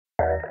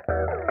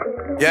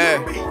Yeah.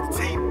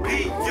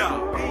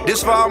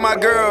 This for all my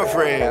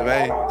girlfriends,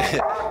 man.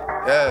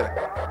 Yeah.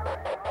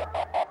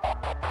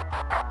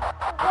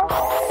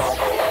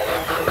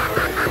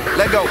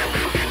 Let go.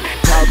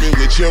 Call me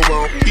with your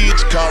own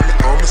bitch, call me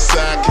on my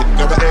side. Can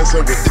never answer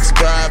with it's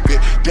private.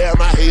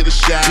 Damn, I hate a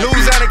shy.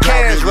 Louisiana Ca,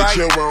 right? Call me with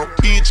your own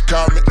bitch,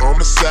 call me on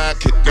my side.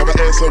 Can never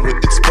answer with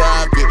it's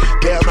private.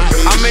 Damn, I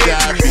hate a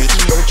shy bitch.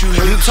 Don't you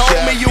hate you a told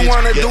shy me you bitch?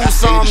 wanna do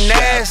something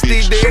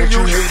nasty, then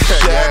you hate a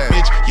shy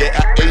bitch? Yeah,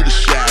 I ate a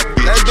shy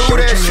bitch. Let's do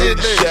that shit,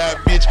 then. Shy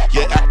bitch?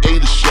 Yeah, I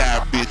ate a shy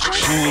bitch.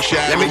 She ain't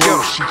shy. Let me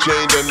go. She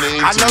changed her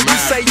name. I know you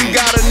say you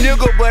got a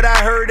nigga, but I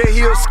heard that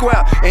he'll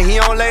square and he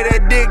don't lay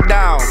that dick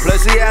down.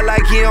 Plus he act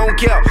like he don't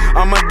care.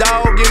 I'm a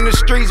dog in the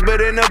streets,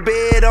 but in the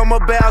bed I'm a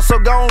bow. So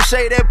gon'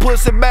 shake that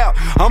pussy bout.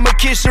 I'ma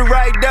kiss you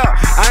right there.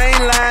 I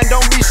ain't lying,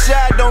 don't be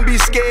shy, don't be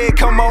scared.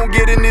 Come on,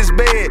 get in this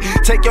bed.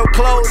 Take your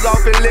clothes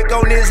off and lick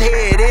on his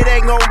head. It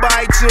ain't gon'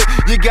 bite you.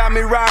 You got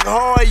me rock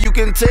hard, you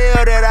can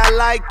tell that I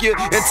like you.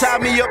 And tie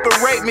me up and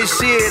rape me,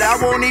 shit, I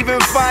won't even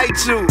fight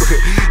you.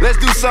 Let's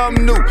do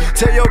something new.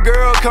 Tell your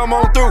girl come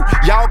on through.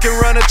 Y'all can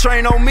run a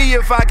train on me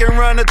if I can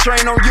run a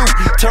train on you.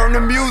 Turn the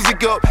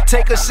music up,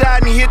 take a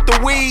shot and hit the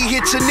weed.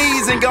 Hit your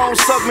knees and gon'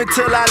 suck me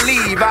till I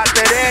leave.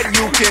 After that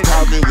you can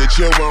call me with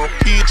your own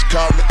bitch,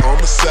 call me on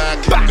my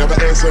side. Can never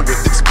answer with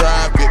it's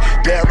private.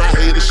 Damn, I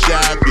hate a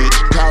shy bitch.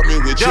 Call me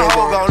with your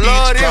own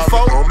bitch,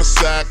 call me on my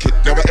side. Can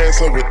never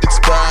answer with it's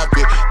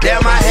private.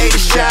 Damn, I hate a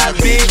shy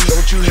bitch.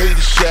 Don't you hate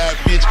a shy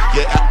bitch?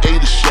 Yeah, I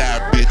hate a shy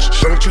bitch.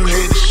 Don't you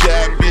hate a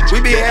shy bitch?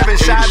 We be having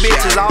shy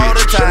bitches all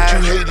the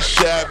time. Don't you hate a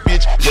shy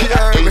bitch? Yeah,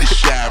 I hate a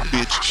shy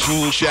bitch. She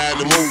ain't shy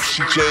no more.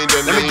 She changed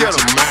her name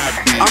to my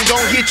bitch. I'm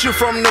gon' hit you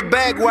from the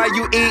back while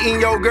you eating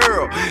your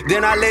girl.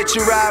 Then I let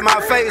you ride my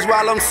face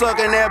while I'm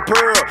sucking that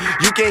pearl.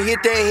 You can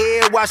hit that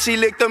head while she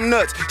lick them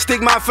nuts.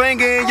 Stick my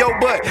finger in your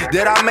butt.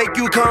 Did I make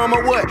you come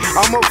or what?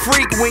 I'm a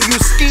freak. When you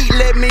skeet,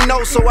 let me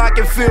know so I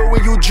can feel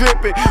when you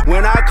drippin'.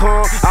 When I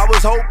come, I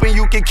was hoping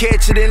you could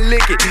catch it and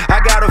lick it. I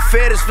got a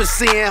fetish for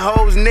seeing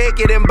hoes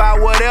naked and buy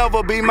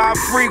whatever. Be my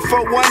freak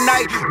for one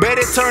night, bet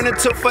it turn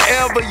into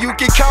forever. You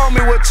can call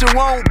me what you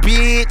want,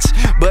 bitch,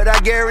 but I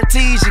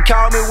guarantee you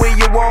call me when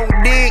you want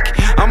dick.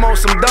 I'm on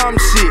some dumb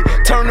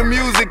shit. Turn the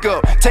music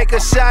up, take a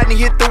shot and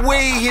hit the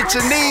weed. Hit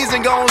your knees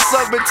and gon'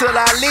 suck until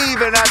I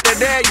leave. And after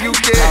that you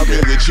can call me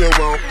with your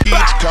own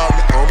bitch, call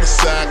me on my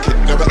side. Can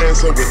never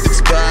answer with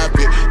it's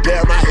private.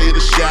 Damn, I hate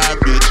a shy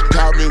bitch.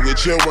 Call me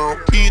with your own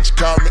bitch,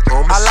 call me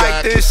on my side. I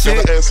like this shit.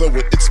 Never answer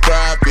with it's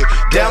private.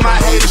 Damn, I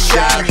hate a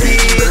shy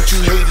bitch. Don't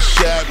you hate a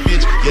shy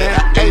bitch? Yeah,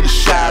 I hate a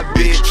shy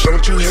bitch.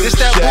 Don't you hate a shy bitch? This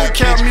that boot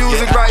camp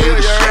music right here,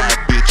 you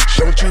heard me?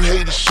 Don't you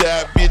hate a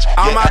shy bitch?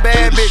 All my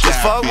bad bitches,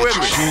 fuck with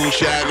me. She ain't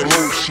shy no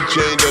more. She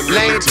changed her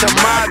name to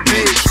my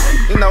bitch.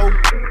 You know,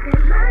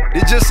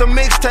 it's just some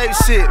mixtape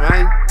shit,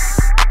 man.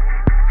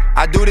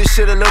 I do this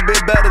shit a little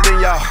bit better than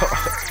y'all.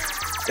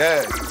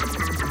 Yeah.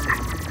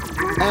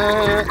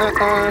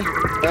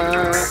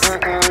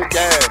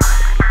 Yeah.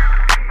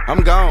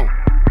 I'm gone.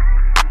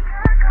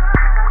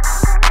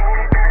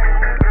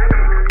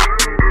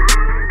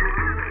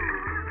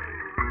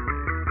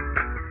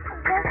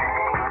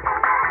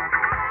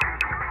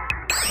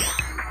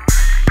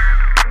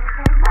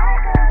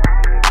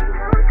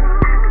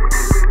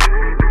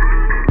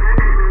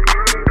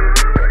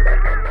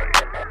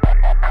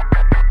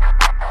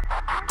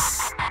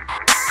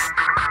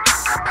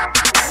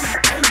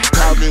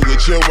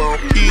 Your own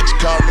bitch,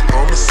 call me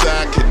on my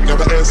side. Can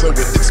never answer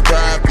with it's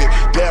private.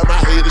 Damn, I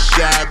hate a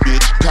shy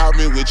bitch. Call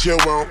me with your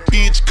own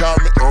bitch, call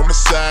me on my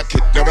side.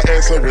 Can never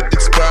answer with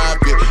it's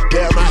private.